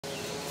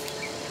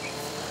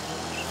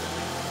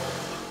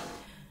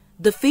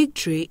The fig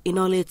tree, in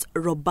all its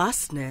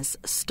robustness,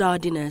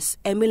 sturdiness,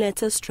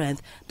 emulates a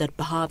strength that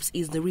perhaps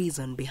is the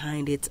reason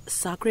behind its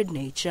sacred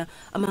nature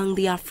among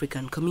the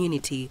African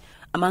community.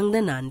 Among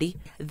the Nandi,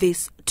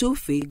 these two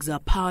figs are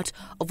part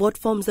of what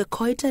forms the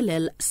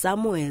Koitalel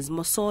Samoes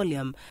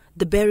Mausoleum,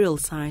 the burial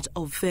site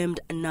of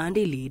famed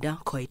Nandi leader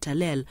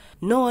Koitalel,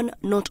 known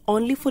not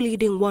only for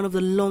leading one of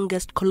the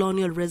longest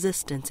colonial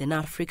resistance in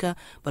Africa,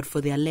 but for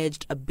the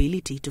alleged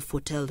ability to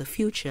foretell the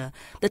future.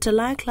 The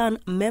Talai clan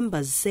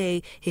members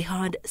say he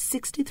had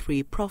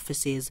 63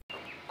 prophecies.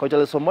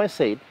 Koitalel Samoes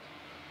said,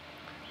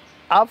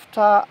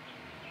 after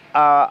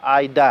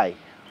I die,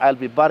 I'll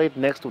be buried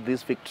next to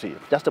this fig tree,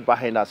 just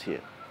behind us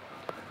here.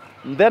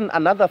 Then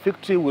another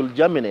fig tree will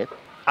germinate,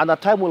 and a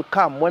time will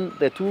come when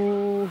the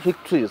two fig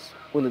trees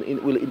will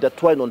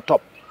intertwine on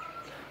top.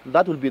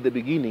 That will be the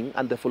beginning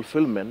and the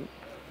fulfillment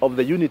of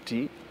the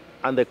unity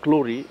and the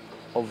glory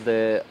of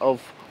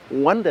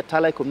one, the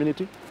Talai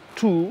community,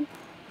 two,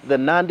 the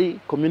Nandi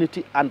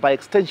community, and by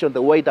extension,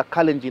 the wider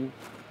Kalenjin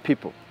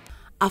people.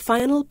 A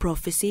final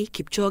prophecy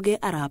Kipchoge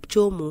Arap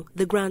Jomo,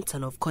 the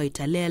grandson of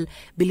Koitalel,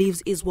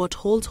 believes is what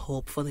holds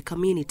hope for the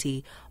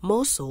community,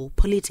 more so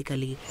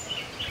politically.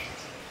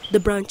 The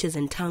branches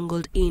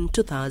entangled in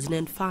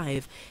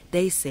 2005,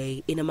 they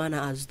say, in a manner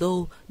as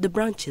though the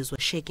branches were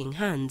shaking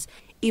hands.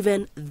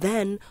 Even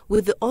then,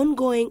 with the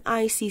ongoing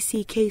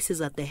ICC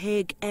cases at The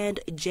Hague and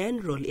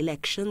general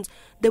elections,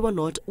 they were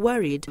not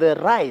worried. The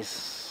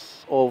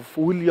rise of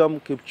William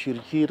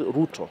Kipchirchir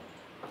Ruto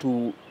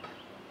to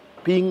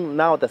being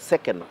now the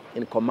second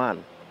in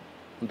command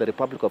in the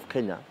Republic of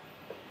Kenya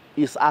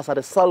is as a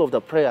result of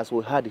the prayers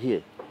we had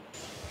here.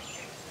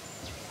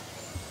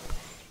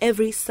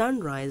 Every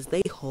sunrise,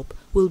 they hope,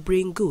 will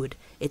bring good.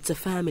 It's a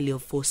family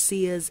of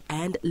foreseers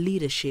and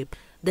leadership.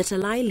 The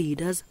Talai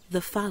leaders, the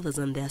fathers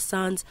and their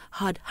sons,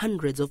 had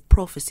hundreds of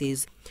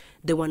prophecies.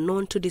 They were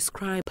known to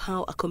describe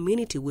how a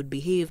community would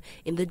behave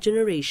in the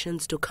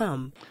generations to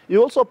come. He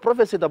also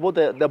prophesied about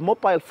the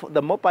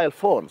mobile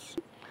phones.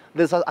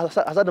 There's a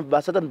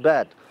certain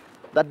bird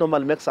that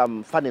normally makes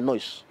some funny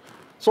noise.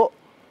 So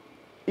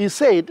he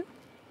said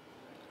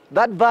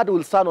that bird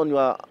will stand on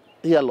your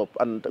earlobe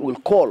and will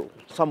call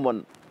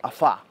someone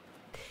afar.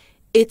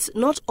 It's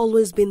not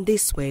always been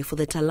this way for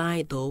the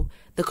Talai, though.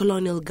 The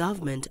colonial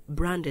government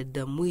branded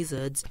them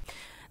wizards.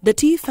 The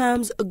tea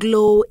farms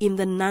glow in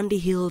the Nandi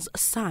Hills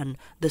sun,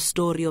 the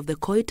story of the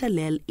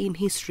Koitalel in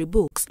history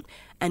books,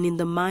 and in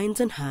the minds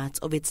and hearts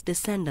of its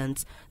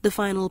descendants, the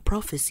final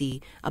prophecy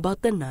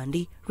about the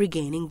Nandi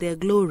regaining their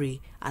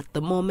glory. At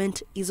the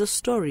moment is a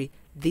story.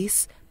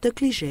 This, the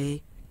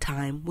cliché,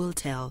 time will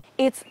tell.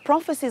 It's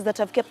prophecies that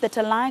have kept the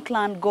Talai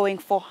clan going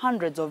for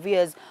hundreds of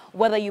years.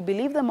 Whether you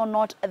believe them or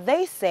not,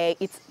 they say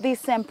it's these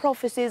same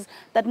prophecies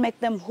that make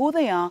them who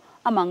they are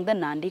among the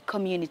Nandi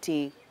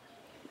community.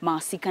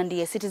 Marcy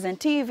Kandia, Citizen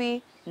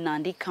TV,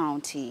 Nandi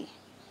County.